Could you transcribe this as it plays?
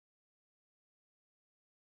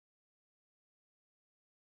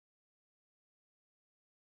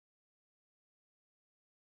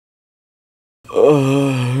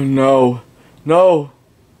No. No.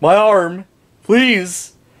 My arm.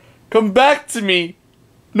 Please. Come back to me.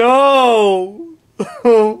 No.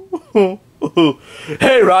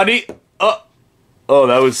 Hey, Rodney. Oh,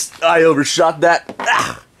 that was... I overshot that.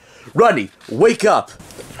 Ah. Rodney, wake up.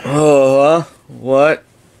 What?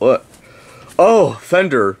 What? Oh,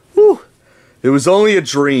 Fender. Whew. It was only a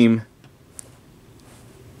dream.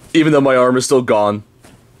 Even though my arm is still gone.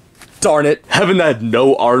 Darn it. Having that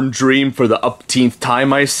no-arm dream for the upteenth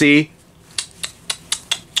time, I see.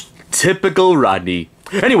 Typical Rodney.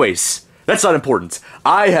 Anyways, that's not important.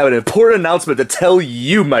 I have an important announcement to tell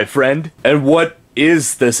you, my friend. And what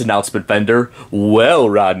is this announcement, Fender? Well,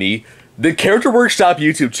 Rodney, the Character Workshop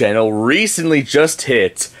YouTube channel recently just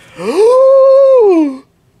hit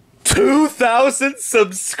 2,000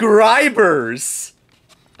 subscribers!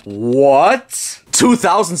 What?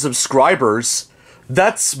 2,000 subscribers?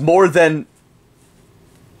 That's more than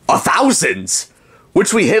 1,000!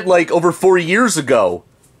 Which we hit like over 4 years ago.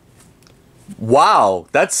 Wow,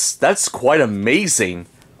 that's quite amazing.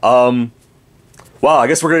 Wow, I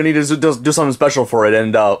guess we're gonna need to do something special for it,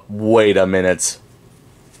 and wait a minute.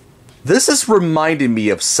 This is reminding me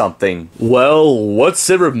of something. Well, what's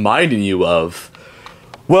it reminding you of?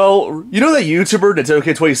 Well, you know that YouTuber,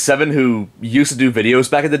 NintendoK27, who used to do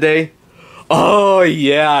videos back in the day? Oh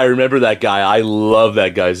yeah, I remember that guy. I love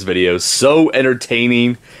that guy's videos. So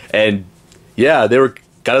entertaining, and yeah, they were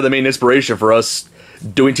kind of the main inspiration for us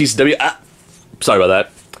doing TCW. Sorry about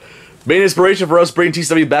that. Main inspiration for us bringing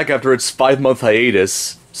TCW back after its 5-month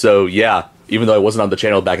hiatus. So yeah, even though I wasn't on the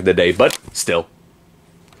channel back in the day, but still.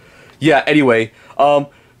 Yeah, anyway,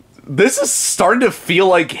 this is starting to feel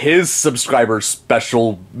like his subscriber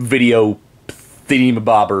special video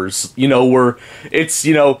thingamabobbers, you know, where it's,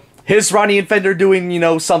 you know, his Ronnie and Fender doing, you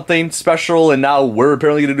know, something special, and now we're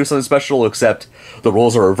apparently gonna do something special, except the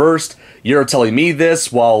roles are reversed. You're telling me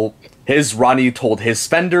this while his Ronnie told his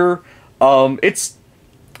Fender. It's...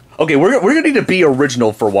 Okay, we're gonna need to be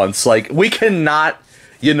original for once. Like, we cannot,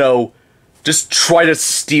 you know, just try to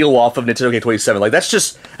steal off of NintendoK27. Like, that's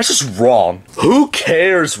just wrong. Who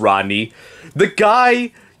cares, Rodney? The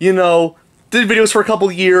guy, you know, did videos for a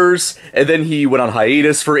couple years, and then he went on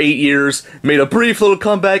hiatus for 8 years, made a brief little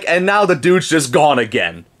comeback, and now the dude's just gone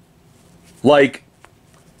again. Like,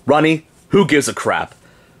 Ronnie, who gives a crap?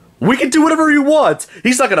 We can do whatever you want.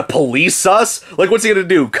 He's not gonna police us. Like, what's he gonna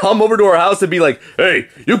do? Come over to our house and be like, hey,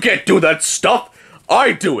 you can't do that stuff.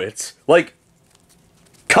 I do it. Like,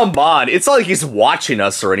 come on. It's not like he's watching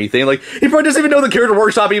us or anything. Like, he probably doesn't even know the Character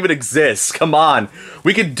Workshop even exists. Come on.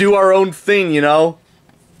 We can do our own thing, you know?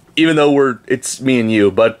 Even though it's me and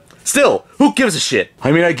you, but still, who gives a shit?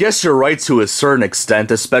 I mean, I guess you're right to a certain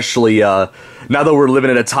extent, especially, now that we're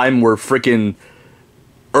living at a time where frickin'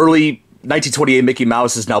 early 1928 Mickey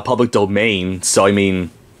Mouse is now public domain, so I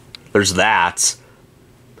mean, there's that.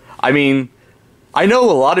 I mean, I know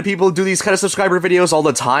a lot of people do these kind of subscriber videos all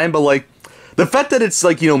the time, but like, the fact that it's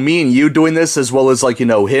like, you know, me and you doing this, as well as like, you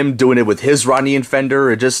know, him doing it with his Ronnie and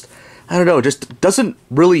Fender, it just, I don't know, it just doesn't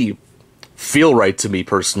really feel right to me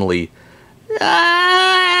personally.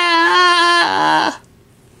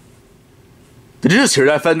 Did you just hear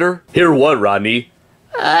that, Fender? Hear what, Rodney?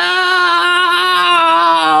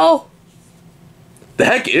 The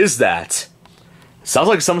heck is that? Sounds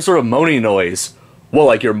like some sort of moaning noise. Well,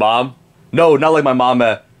 like your mom? No, not like my mom.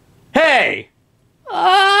 Hey!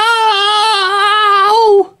 Ow!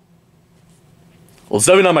 Well, it's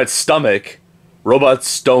definitely not my stomach.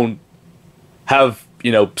 Robots don't have,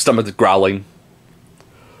 you know, stomach growling.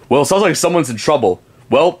 Well, it sounds like someone's in trouble.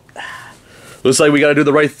 Well, looks like we gotta do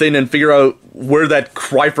the right thing and figure out where that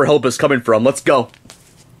cry for help is coming from. Let's go.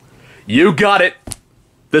 You got it!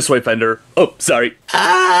 This way, Fender. Oh, sorry. Ow!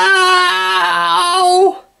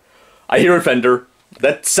 I hear it, Fender.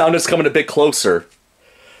 That sound is coming a bit closer.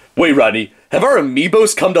 Wait, Rodney, have our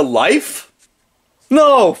amiibos come to life?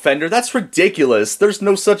 No, Fender, that's ridiculous. There's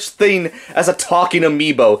no such thing as a talking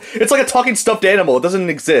amiibo. It's like a talking stuffed animal. It doesn't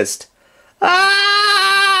exist.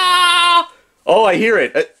 Ah! Oh, I hear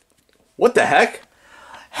it. What the heck?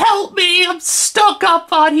 Help me, I'm stuck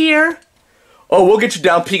up on here. Oh, we'll get you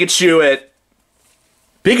down, Pikachu.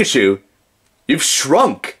 Pikachu? You've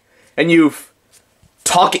shrunk. And you've...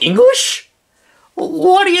 talk English?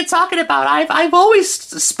 What are you talking about? I've always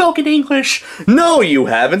spoken English. No, you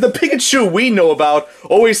haven't. The Pikachu we know about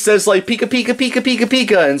always says, like, Pika, Pika, Pika, Pika,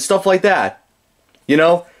 Pika, and stuff like that. You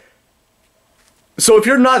know? So if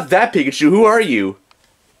you're not that Pikachu, who are you?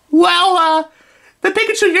 Well, the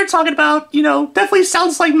Pikachu you're talking about, you know, definitely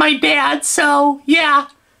sounds like my dad, so, yeah.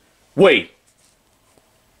 Wait.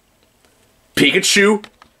 Pikachu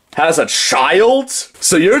Has a child?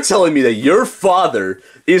 So you're telling me that your father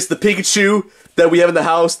is the Pikachu that we have in the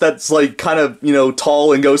house that's like kind of, you know,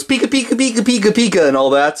 tall and goes Pika Pika Pika Pika Pika and all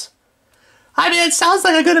that? I mean, it sounds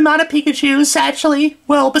like a good amount of Pikachus, actually.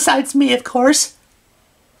 Well, besides me, of course.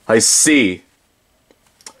 I see.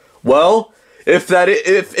 Well,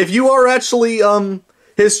 if you are actually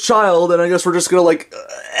his child, then I guess we're just gonna like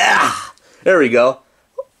there we go.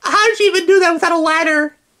 How did you even do that without a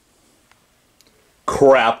ladder?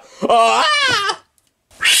 Crap. Are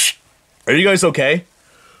you guys okay?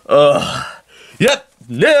 Yep,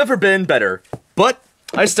 never been better. But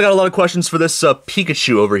I still got a lot of questions for this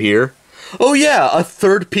Pikachu over here. Oh yeah, a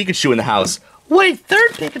third Pikachu in the house. Wait,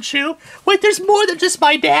 third Pikachu? Wait, there's more than just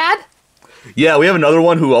my dad? Yeah, we have another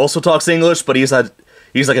one who also talks English, but he's like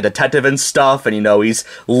a detective and stuff, and you know, he's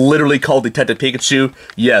literally called Detective Pikachu.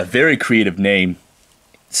 Yeah, very creative name.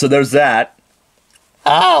 So there's that.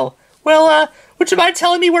 Oh, well, would you mind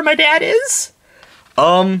telling me where my dad is?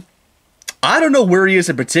 I don't know where he is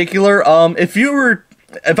in particular. If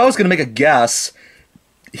I was gonna make a guess,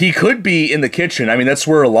 he could be in the kitchen. I mean, that's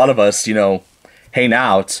where a lot of us, you know, hang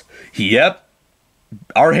out. Yep.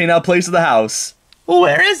 Our hangout place of the house. Well,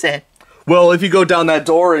 where is it? Well, if you go down that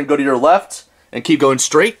door and go to your left and keep going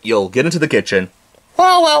straight, you'll get into the kitchen.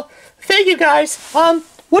 Oh, well, thank you guys.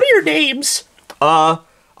 What are your names? I'm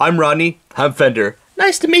Rodney. I'm Fender.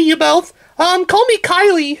 Nice to meet you both. Call me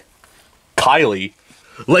Kylie. Kylie?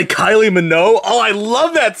 Like Kylie Minogue? Oh, I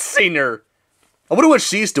love that singer! I wonder what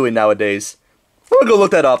she's doing nowadays. I'm gonna go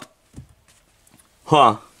look that up.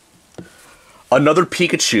 Huh. Another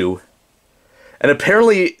Pikachu. And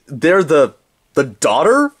apparently they're the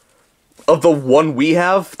daughter of the one we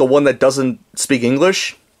have, the one that doesn't speak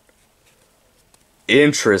English.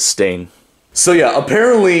 Interesting. So yeah,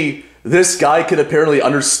 apparently this guy could apparently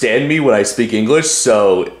understand me when I speak English,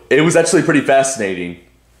 so it was actually pretty fascinating.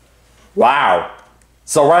 Wow.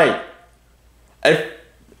 So right. That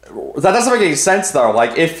doesn't make any sense though.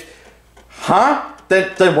 Like if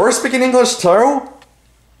Then we're speaking English too?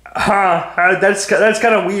 That's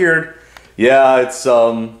kind of weird. Yeah, it's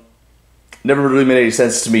never really made any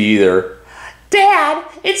sense to me either. Dad,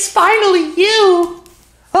 it's finally you!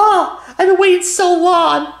 Oh, I've been waiting so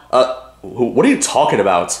long. What are you talking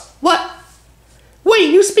about? What?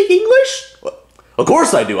 Wait, you speak English? Of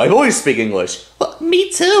course I do. I always speak English. Well,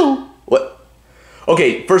 me too. What?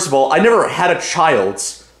 Okay, first of all, I never had a child,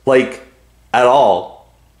 like, at all.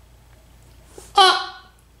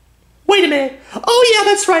 Wait a minute. Oh yeah,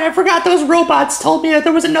 that's right. I forgot those robots told me that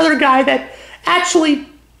there was another guy that actually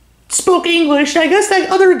spoke English. I guess that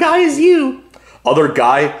other guy is you. Other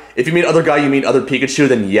guy? If you mean other guy, you mean other Pikachu,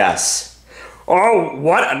 then yes. Oh,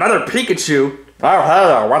 what? Another Pikachu? Oh,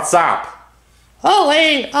 hello. What's up? Oh,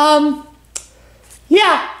 hey,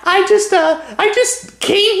 yeah, I just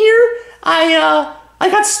came here. I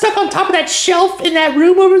got stuck on top of that shelf in that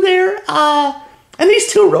room over there, and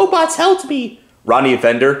these two robots helped me. Ronnie and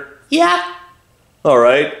Fender? Yeah.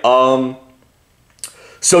 Alright,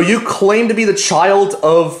 so you claim to be the child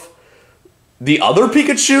of the other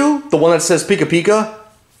Pikachu? The one that says Pika Pika?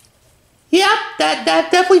 Yeah, that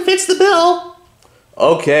definitely fits the bill.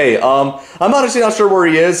 Okay, I'm honestly not sure where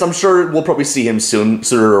he is. I'm sure we'll probably see him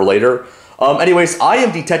sooner or later. Anyways, I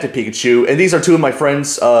am Detective Pikachu, and these are two of my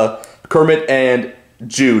friends, Kermit and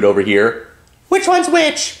Jude over here. Which one's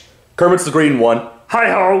which? Kermit's the green one.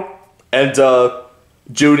 Hi-ho. And,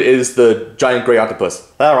 Jude is the giant gray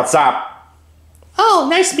octopus. Oh, what's up? Oh,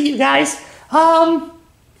 nice to meet you guys.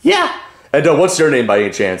 Yeah. And, what's your name by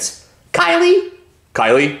any chance? Kylie.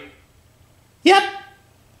 Kylie? Yep.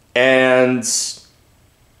 And...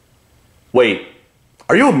 Wait.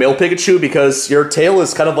 Are you a male Pikachu? Because your tail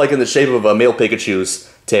is kind of like in the shape of a male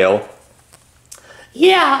Pikachu's tail.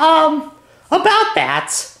 Yeah, about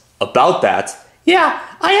that. About that? Yeah,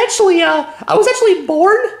 I was actually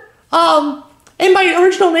born, and my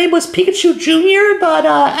original name was Pikachu Jr., but,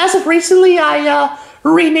 as of recently, I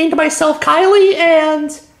renamed myself Kylie,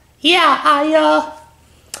 and, yeah,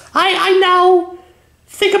 I now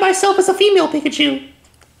think of myself as a female Pikachu.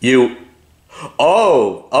 You...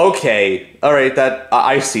 Oh, okay. Alright,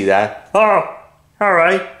 I see that. Oh,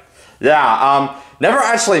 alright. Yeah, never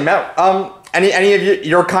actually met, any of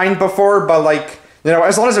your kind before, but, like, you know,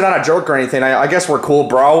 as long as they're not a jerk or anything, I guess we're cool,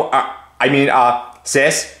 bro. I mean,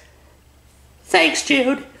 sis? Thanks,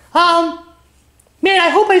 Jude. Man, I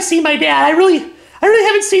hope I see my dad. I really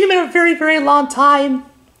haven't seen him in a very, very long time.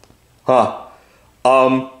 Huh.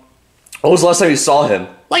 When was the last time you saw him?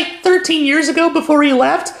 Like 13 years ago before he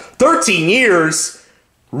left. 13 years?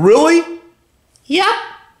 Really? Yep.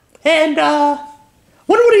 And,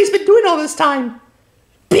 wonder what he's been doing all this time.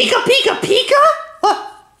 Pika Pika Pika?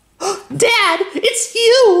 Dad, it's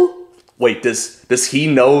you! Wait, does he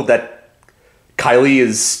know that Kylie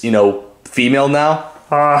is, female now?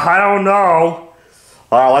 I don't know.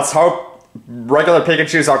 Let's hope regular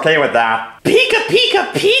Pikachu's okay with that. Pika,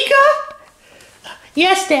 Pika, Pika?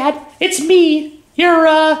 Yes, Dad, it's me, your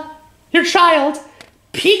child.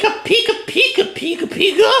 Pika, Pika, Pika, Pika,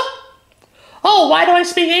 Pika? Oh, why do I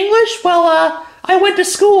speak English? Well, I went to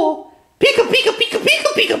school. Pika, Pika, Pika,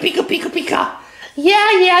 Pika, Pika, Pika, Pika, Pika. Yeah,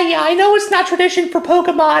 I know it's not tradition for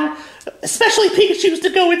Pokemon, especially Pikachus, to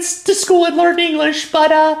go to school and learn English,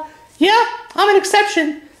 but, yeah, I'm an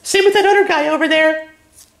exception. Same with that other guy over there.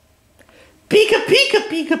 Pika, Pika,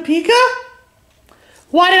 Pika, Pika?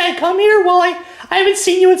 Why did I come here? Well, I haven't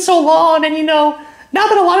seen you in so long, and, now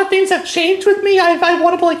that a lot of things have changed with me, I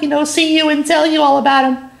wanted to, see you and tell you all about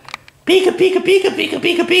them. Pika, Pika, Pika, Pika,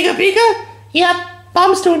 Pika, Pika, Pika? Yep,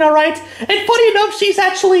 Mom's doing alright. And funny enough, she's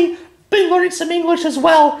actually been learning some English as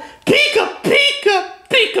well. Pika, Pika,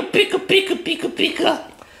 Pika, Pika, Pika, Pika, Pika.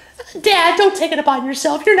 Dad, don't take it upon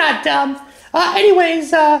yourself. You're not dumb.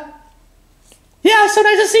 Anyways, yeah, so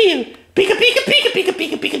nice to see you. Pika, Pika, Pika, Pika,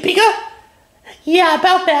 Pika, Pika, Pika. Yeah,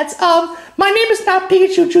 about that. My name is not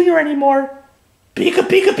Pikachu Jr. anymore. Pika,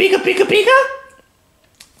 Pika, Pika, Pika, Pika?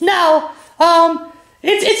 No,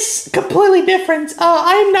 it's completely different.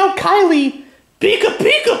 I am now Kylie. Pika,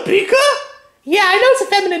 Pika, Pika? Yeah, I know it's a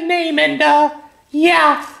feminine name, and,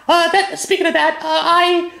 yeah, speaking of that,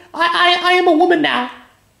 I am a woman now.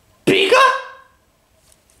 Pika?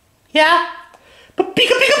 Yeah? But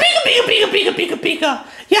Pika, Pika, Pika, Pika, Pika, Pika, Pika, Pika.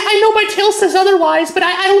 Yeah, I know my tail says otherwise, but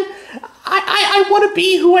I want to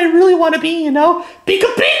be who I really want to be, Pika,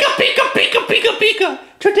 Pika, Pika, Pika, Pika, Pika.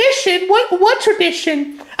 Tradition? What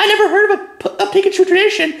tradition? I never heard of a Pikachu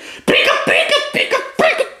tradition. Pika, Pika, Pika,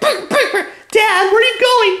 Pika, Pika, Pika. Dad, where are you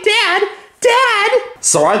going? Dad!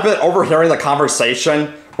 So I've been overhearing the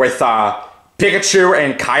conversation with Pikachu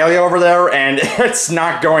and Kylie over there, and it's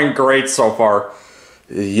not going great so far.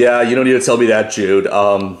 Yeah, you don't need to tell me that, Jude.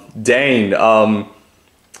 Dang,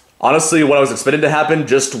 honestly, what I was expecting to happen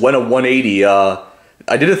just went a 180. I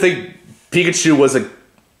didn't think Pikachu was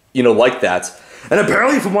like that. And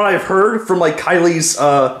apparently from what I've heard from, Kylie's,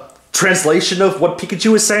 translation of what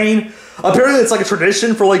Pikachu is saying, apparently it's like a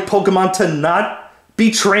tradition for, Pokemon to not be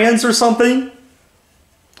trans or something.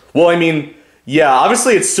 Well, I mean, yeah,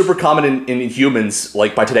 obviously it's super common in humans,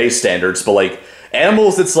 by today's standards, but,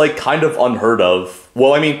 animals, it's, kind of unheard of.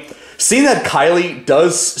 Well, I mean, seeing that Kylie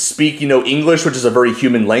does speak, English, which is a very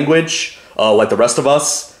human language, like the rest of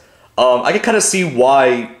us, I can kind of see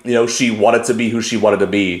why, she wanted to be who she wanted to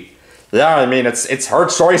be. Yeah, I mean, it's her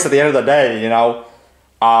choice at the end of the day,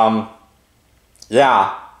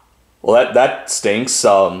 Yeah. Well, that stinks.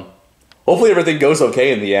 Hopefully everything goes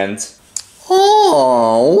okay in the end.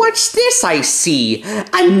 Oh, what's this I see?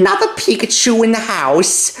 Another Pikachu in the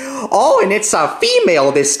house. Oh, and it's a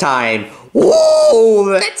female this time. Whoa,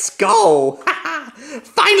 let's go.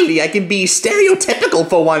 Finally, I can be stereotypical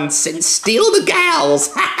for once and steal the gals.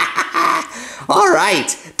 All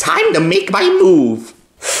right, time to make my move.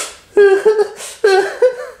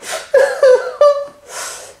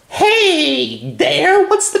 Hey there,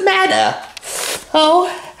 what's the matter? Oh,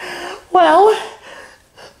 well,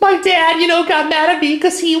 my dad, got mad at me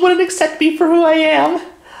because he wouldn't accept me for who I am.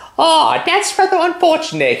 Oh, that's rather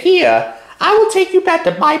unfortunate. Here, I will take you back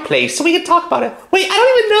to my place so we can talk about it. Wait, I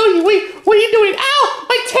don't even know you. Wait, what are you doing? Ow,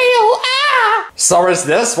 my tail, ah! So is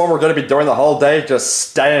this what we're going to be doing the whole day, just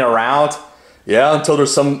standing around? Yeah, until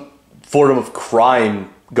there's some form of crime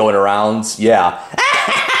going around, yeah.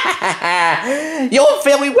 You're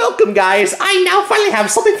very welcome, guys. I now finally have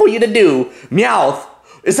something for you to do. Meowth,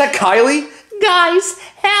 is that Kylie? Guys,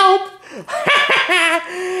 help!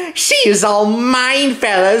 She is all mine,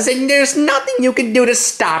 fellas, and there's nothing you can do to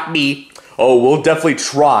stop me. Oh, we'll definitely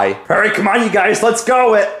try. Alright, come on, you guys, let's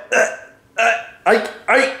go.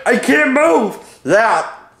 I can't move. Yeah,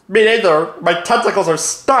 me neither. My tentacles are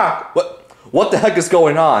stuck. What the heck is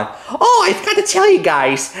going on? Oh, I forgot to tell you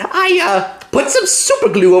guys. I put some super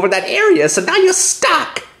glue over that area, so now you're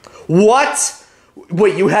stuck. What?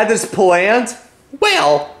 Wait, you had this planned?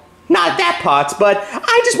 Well, not that part, but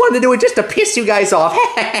I just wanted to do it just to piss you guys off.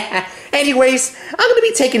 Anyways, I'm gonna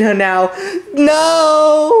be taking her now.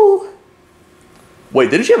 No! Wait,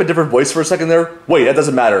 didn't she have a different voice for a second there? Wait, that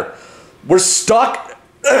doesn't matter. We're stuck.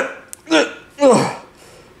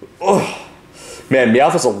 Man,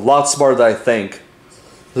 Meowth is a lot smarter than I think.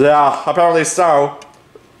 Yeah, apparently so.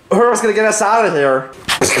 Who's gonna get us out of here?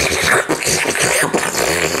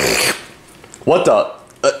 What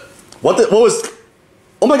was...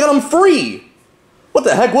 Oh my god, I'm free! What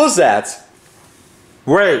the heck was that?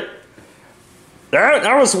 Wait.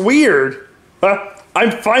 That was weird.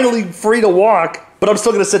 I'm finally free to walk, but I'm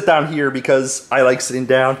still gonna sit down here because I like sitting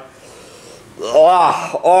down.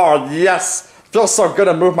 Oh, yes. Feels so good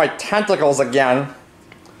to move my tentacles again.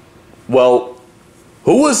 Well,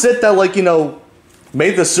 who was it that, like,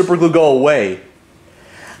 made the super glue go away?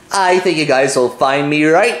 I think you guys will find me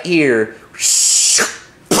right here.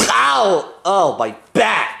 Ow! Oh, my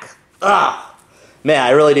back! Ah! Man,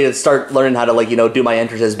 I really need to start learning how to, like, do my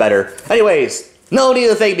entrances better. Anyways, no need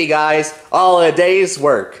to thank me, guys. All a day's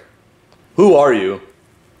work. Who are you?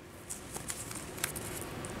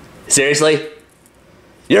 Seriously?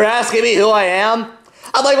 You're asking me who I am?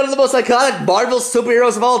 I'm like one of the most iconic Marvel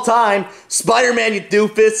superheroes of all time. Spider-Man, you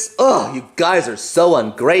doofus. Ugh, you guys are so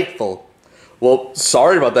ungrateful. Well,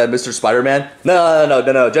 sorry about that, Mr. Spider-Man.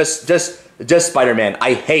 No. Just Spider-Man.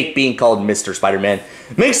 I hate being called Mr. Spider-Man.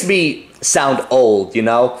 Makes me sound old,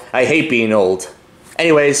 I hate being old.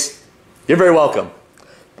 Anyways, you're very welcome.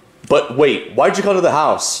 But wait, why'd you come to the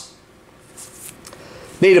house?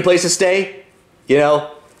 Need a place to stay?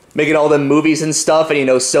 Making all them movies and stuff, and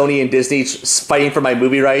Sony and Disney fighting for my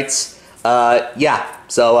movie rights. Yeah.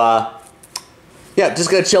 So, yeah,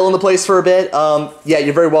 just gonna chill in the place for a bit. Yeah,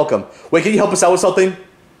 you're very welcome. Wait, can you help us out with something?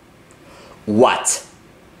 What?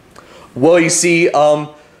 Well, you see,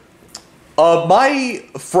 my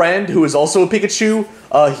friend, who is also a Pikachu,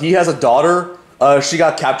 he has a daughter. She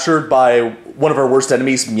got captured by one of our worst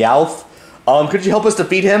enemies, Meowth. Could you help us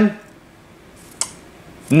defeat him?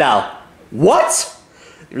 No. What?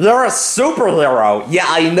 You're a superhero. Yeah,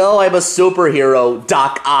 I know I'm a superhero,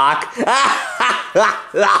 Doc Ock.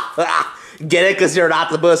 Get it? Because you're an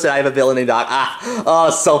octopus and I have a villain named Doc. Oh,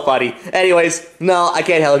 so funny. Anyways, no, I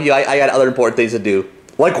can't help you. I got other important things to do.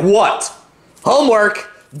 Like what? Homework.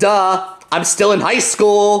 Duh. I'm still in high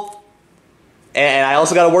school. And I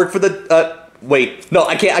also gotta work for the, wait. No,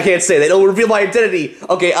 I can't say that. It'll reveal my identity.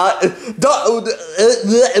 Okay,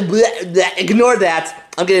 ignore that.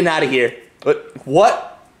 I'm getting out of here. But what?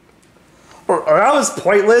 That was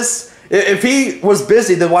pointless. If he was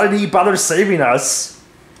busy, then why did he bother saving us?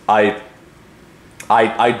 I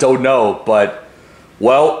don't know, but,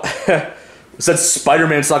 well, since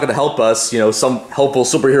Spider-Man's not gonna help us, some helpful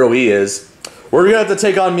superhero he is, we're gonna have to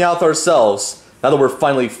take on Meowth ourselves. Now that we're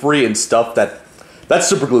finally free and stuff, that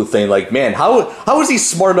super glue thing, like, man, how is he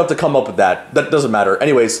smart enough to come up with that? That doesn't matter.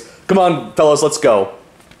 Anyways, come on, fellas, let's go.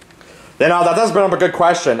 That does bring up a good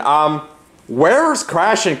question. Where's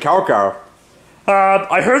Crash and Coco?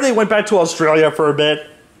 I heard they went back to Australia for a bit.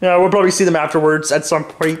 Yeah, we'll probably see them afterwards at some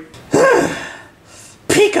point.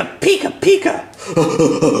 Pika, Pika, Pika.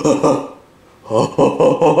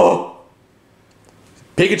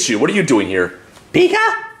 Pikachu, what are you doing here? Pika,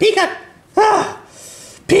 Pika.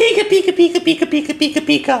 Pika, Pika, Pika, Pika, Pika, Pika,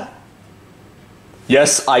 Pika.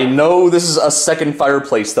 Yes, I know this is a second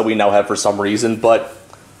fireplace that we now have for some reason, but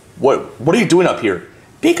what are you doing up here?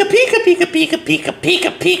 Pika, Pika, Pika, Pika, Pika,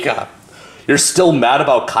 Pika, Pika. You're still mad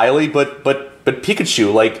about Kylie, but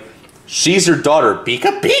Pikachu, like, she's your daughter.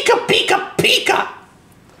 Pika, Pika, Pika, Pika.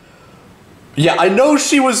 Yeah, I know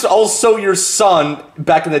she was also your son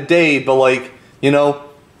back in the day, but like,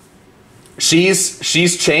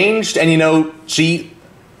 she's changed, and she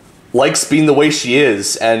likes being the way she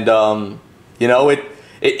is, and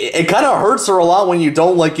it kind of hurts her a lot when you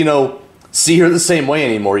don't see her the same way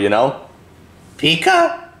anymore,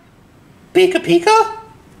 Pika? Pika, Pika?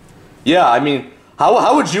 Yeah, I mean,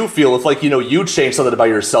 how would you feel if you changed something about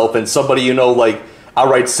yourself and somebody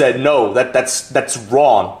outright said no, that's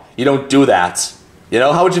wrong. You don't do that.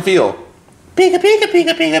 How would you feel? Pika, Pika,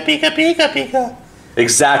 Pika, Pika, Pika, Pika, Pika.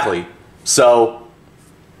 Exactly. So,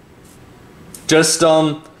 just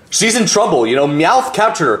she's in trouble. Meowth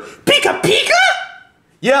captured her. Pika, Pika?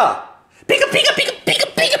 Yeah. Pika, Pika, Pika, Pika,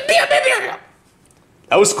 Pika, Pika, Pika.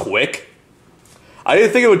 That was quick. I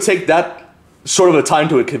didn't think it would take that short of a time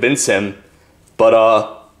to convince him, but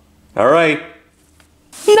alright.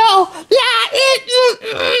 No,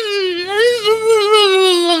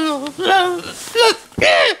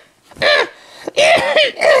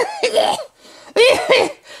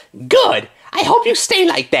 good. I hope you stay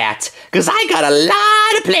like that, because I got a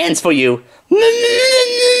lot of plans for you.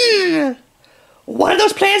 What are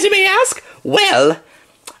those plans, you may ask? Well,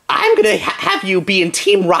 I'm gonna have you be in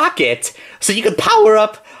Team Rocket, so you can power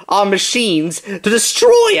up our machines to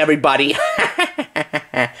destroy everybody.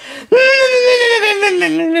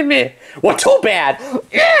 Well, too bad.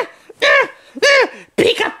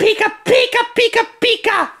 Pika, Pika, Pika, Pika,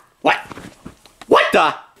 Pika. What? What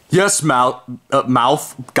the? Yes, Mouth.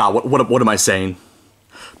 God, what am I saying?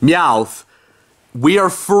 Meowth, we are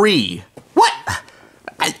free. What?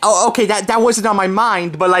 Okay, that wasn't on my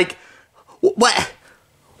mind, but What?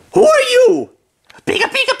 Who are you? Pika,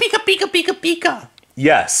 Pika, Pika, Pika, Pika, Pika.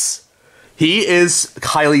 Yes. He is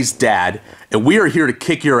Kylie's dad, and we are here to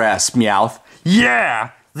kick your ass, Meowth.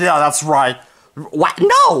 Yeah, that's right. What?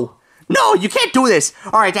 No! No, you can't do this.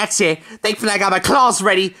 Alright, that's it. Thankfully I got my claws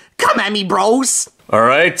ready. Come at me, bros.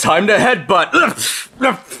 Alright, time to headbutt.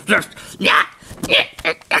 Yeah.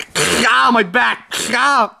 Ah, my back.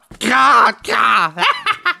 Ah, ah,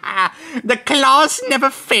 ah. The claws never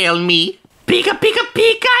fail me. Pika, Pika,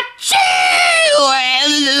 Pikachu!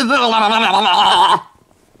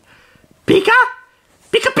 Pika?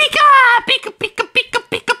 Pika, Pika! Pika, Pika, Pika,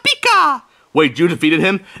 Pika, Pika! Wait, you defeated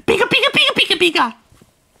him? Pika, Pika, Pika, Pika, Pika!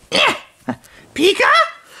 Pika?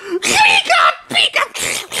 Pika, Pika!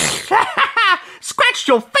 Scratch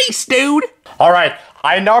your face, dude. All right,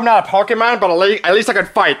 I know I'm not a Pokemon, but at least I can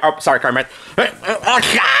fight. Oh, sorry, Kermit.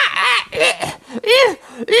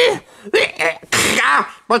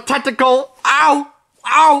 My tentacle. Ow.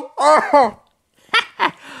 Ow. Oh.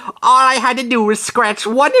 All I had to do was scratch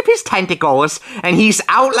one of his tentacles, and he's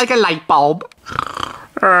out like a light bulb.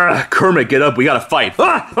 Kermit, get up. We gotta fight.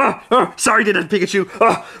 Sorry, did it, Pikachu.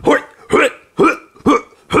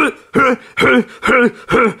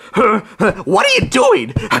 What are you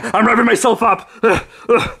doing? I'm revving myself up.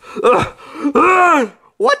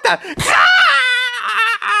 What the?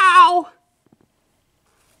 Ow!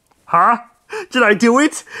 Huh? Did I do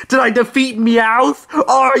it? Did I defeat Meowth?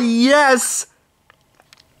 Oh, yes!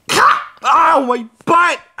 Ow, my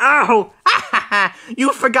butt! Ow!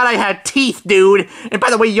 You forgot I had teeth, dude. And by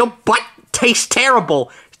the way, your butt tastes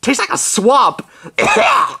terrible. It tastes like a swamp.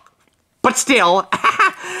 But still,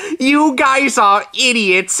 you guys are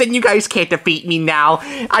idiots, and you guys can't defeat me now.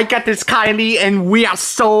 I got this Kylie, and we are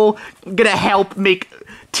so gonna help make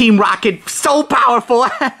Team Rocket so powerful.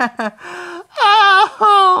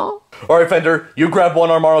 Oh. Alright, Fender, you grab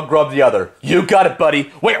one arm, I'll grab the other. You got it,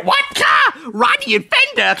 buddy. Wait, what? Rodney and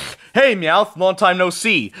Fender? Hey, Meowth, long time no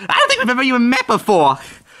see. I don't think we've ever even met before.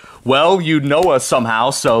 Well, you know us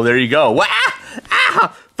somehow, so there you go.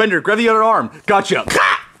 Fender, grab the other arm. Gotcha.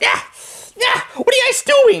 What are you guys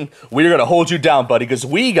doing? We're gonna hold you down, buddy, because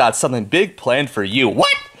we got something big planned for you.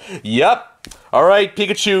 What? Yep. Alright,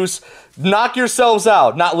 Pikachus, knock yourselves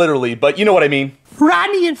out. Not literally, but you know what I mean.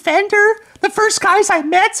 Rodney and Fender? The first guys I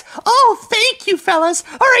met? Oh, thank you, fellas.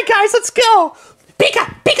 All right, guys, let's go.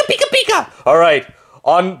 Pika, Pika, Pika, Pika. Alright,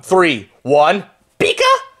 on 3. 1.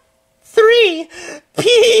 Pika. 3.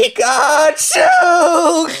 Pikachu!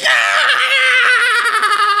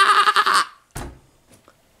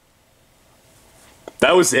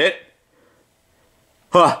 That was it?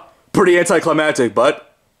 Huh, pretty anticlimactic,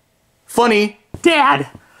 but funny. Dad,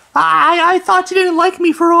 I thought you didn't like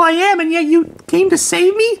me for who I am, and yet you came to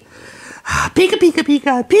save me? Pika, Pika,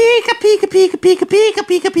 Pika, Pika, Pika, Pika, Pika, Pika,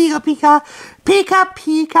 Pika, Pika, Pika,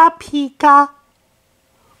 Pika, Pika,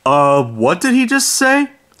 Pika. What did he just say?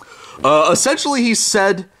 Essentially he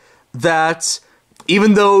said that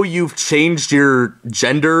even though you've changed your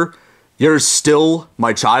gender, you're still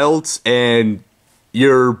my child, and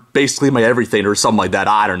you're basically my everything, or something like that.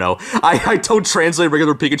 I don't know. I don't translate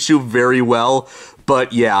regular Pikachu very well,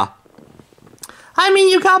 but yeah. I mean,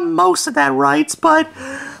 you got most of that right, but...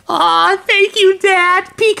 Aw, thank you, Dad.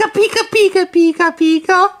 Pika, Pika, Pika, Pika,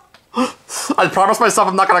 Pika. I promise myself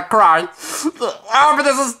I'm not gonna cry. Oh, but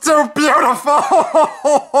this is too beautiful.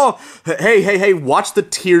 Hey, watch the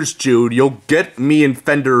tears, Jude. You'll get me and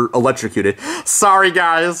Fender electrocuted. Sorry,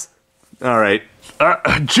 guys. Alright.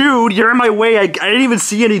 Jude, you're in my way. I didn't even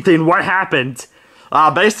see anything. What happened?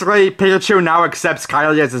 Basically, Pikachu now accepts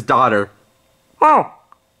Kylie as his daughter. Oh.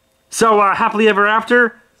 So, happily ever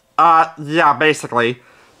after? Yeah, basically.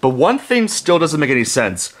 But one thing still doesn't make any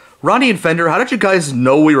sense. Ronnie and Fender, how did you guys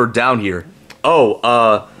know we were down here?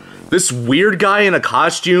 Oh, this weird guy in a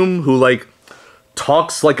costume who, like,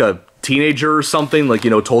 talks like a teenager or something, like,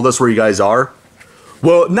 told us where you guys are?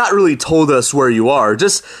 Well, not really told us where you are,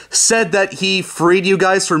 just said that he freed you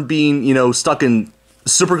guys from being, stuck in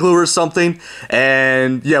super glue or something,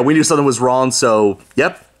 and yeah, we knew something was wrong, so,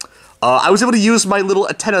 yep. I was able to use my little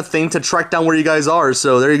antenna thing to track down where you guys are,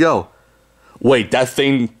 so there you go. Wait, that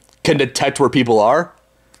thing can detect where people are?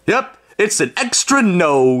 Yep, it's an extra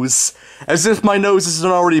nose. As if my nose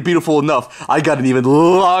isn't already beautiful enough, I got an even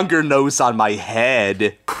longer nose on my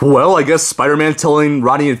head. Well, I guess Spider-Man telling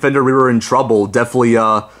Ronnie and Fender we were in trouble definitely,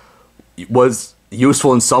 was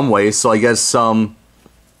useful in some ways, so I guess,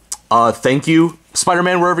 thank you,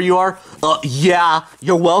 Spider-Man, wherever you are. Yeah,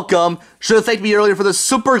 you're welcome. Should've thanked me earlier for the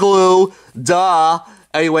super glue. Duh.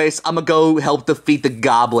 Anyways, I'm gonna go help defeat the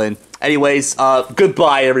goblin. Anyways,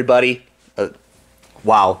 goodbye, everybody.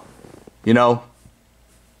 Wow.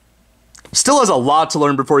 Still has a lot to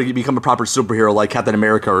learn before he can become a proper superhero like Captain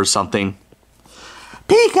America or something.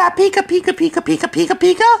 Pika, Pika, Pika, Pika, Pika, Pika,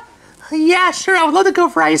 Pika? Yeah, sure, I would love to go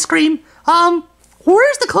for ice cream.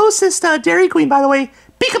 Where's the closest Dairy Queen, by the way?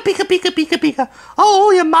 Pika, Pika, Pika, Pika, Pika. Oh,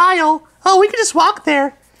 only a mile. Oh, we can just walk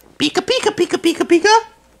there. Pika, Pika, Pika, Pika,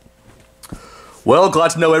 Pika. Well,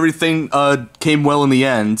 glad to know everything came well in the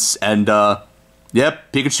end, and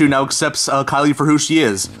yep, Pikachu now accepts Kylie for who she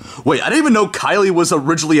is. Wait, I didn't even know Kylie was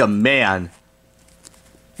originally a man.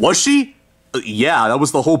 Was she? Yeah, that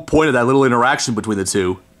was the whole point of that little interaction between the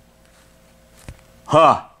two.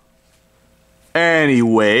 Huh.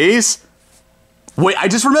 Anyways. Wait, I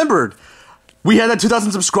just remembered. We had that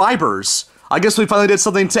 2,000 subscribers. I guess we finally did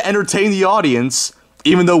something to entertain the audience,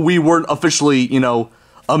 even though we weren't officially, you know,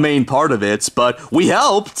 a main part of it, but we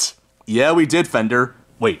helped. Yeah, we did, Fender.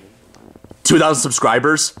 Wait, 2,000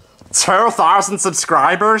 subscribers? 2,000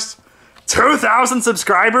 subscribers? 2,000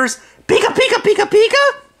 subscribers? Pika, Pika, Pika,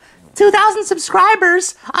 Pika? 2,000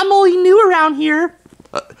 subscribers? I'm only new around here.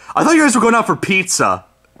 I thought you guys were going out for pizza.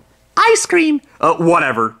 Ice cream.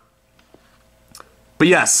 Whatever. But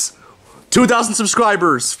yes, 2,000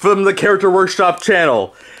 subscribers from the Character Workshop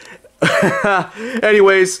channel.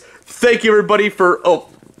 Anyways, thank you everybody for... Oh,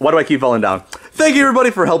 why do I keep falling down? Thank you everybody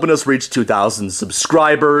for helping us reach 2,000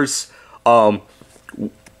 subscribers. We've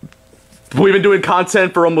been doing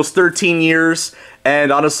content for almost 13 years,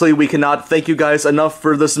 and honestly, we cannot thank you guys enough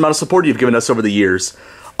for this amount of support you've given us over the years.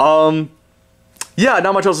 Yeah,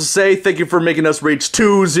 not much else to say. Thank you for making us reach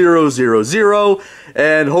 2,000,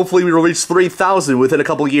 and hopefully we will reach 3,000 within a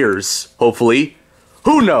couple years. Hopefully.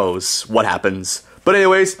 Who knows what happens. But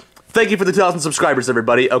anyways, thank you for the 2,000 subscribers,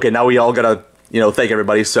 everybody. Okay, now we all gotta, you know, thank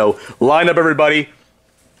everybody. So, line up, everybody.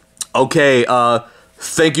 Okay,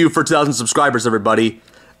 thank you for 2,000 subscribers, everybody.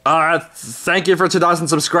 Thank you for 2,000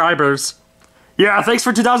 subscribers. Yeah, thanks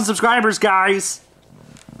for 2,000 subscribers, guys.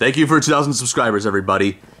 Thank you for 2,000 subscribers,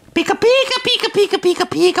 everybody. Pika, Pika, Pika, Pika, Pika,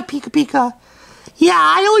 Pika, Pika, Pika. Yeah,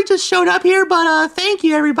 I only just showed up here, but thank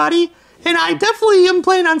you, everybody. And I definitely am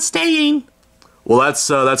planning on staying. Well, that's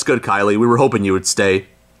good, Kylie. We were hoping you would stay.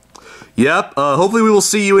 Yep, hopefully we will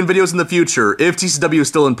see you in videos in the future, if TCW is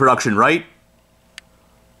still in production, right?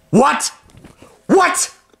 What?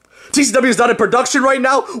 What? TCW is not in production right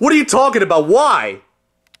now? What are you talking about? Why?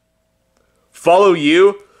 Follow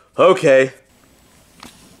you? Okay.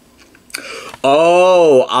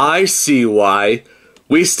 Oh, I see why.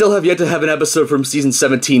 We still have yet to have an episode from season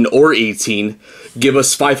 17 or 18 give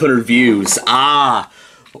us 500 views. Ah,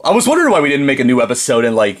 I was wondering why we didn't make a new episode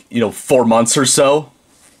in, like, 4 months or so.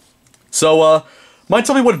 So, mind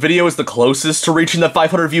tell me what video is the closest to reaching that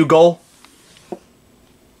 500 view goal?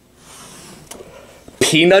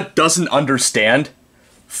 Peanut doesn't understand?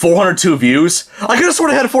 402 views? I could have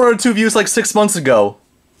sworn I had 402 views like 6 months ago.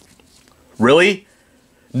 Really?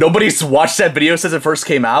 Nobody's watched that video since it first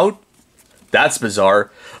came out? That's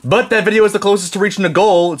bizarre. But that video is the closest to reaching the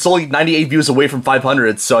goal. It's only 98 views away from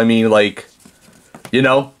 500, so I mean, like,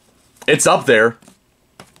 it's up there.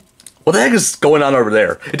 What the heck is going on over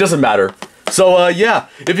there? It doesn't matter. So, yeah,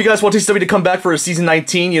 if you guys want TCW to come back for a season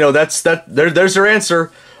 19, there's your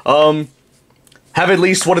answer. Have at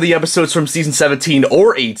least one of the episodes from season 17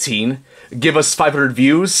 or 18 give us 500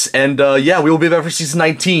 views, and, yeah, we will be back for season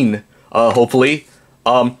 19, hopefully.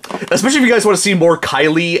 Especially if you guys want to see more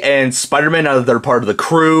Kylie and Spider-Man now that they're part of the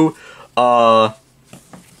crew. Yeah,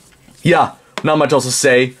 not much else to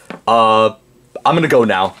say. I'm gonna go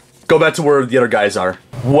now. Go back to where the other guys are.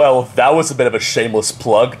 Well, that was a bit of a shameless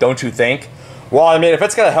plug, don't you think? Well, I mean, if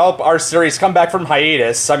it's gonna help our series come back from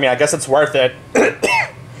hiatus, I mean, I guess it's worth it.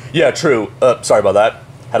 Yeah, true. Sorry about that.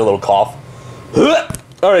 Had a little cough.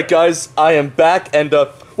 Alright, guys, I am back, and,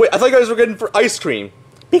 wait, I thought you guys were getting for ice cream.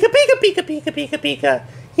 Pika, Pika, Pika, Pika, Pika, Pika.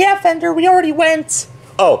 Yeah, Fender, we already went.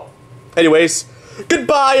 Oh, anyways,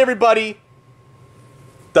 goodbye, everybody.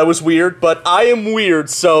 That was weird, but I am weird,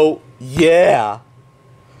 so, yeah.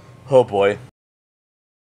 Oh, boy.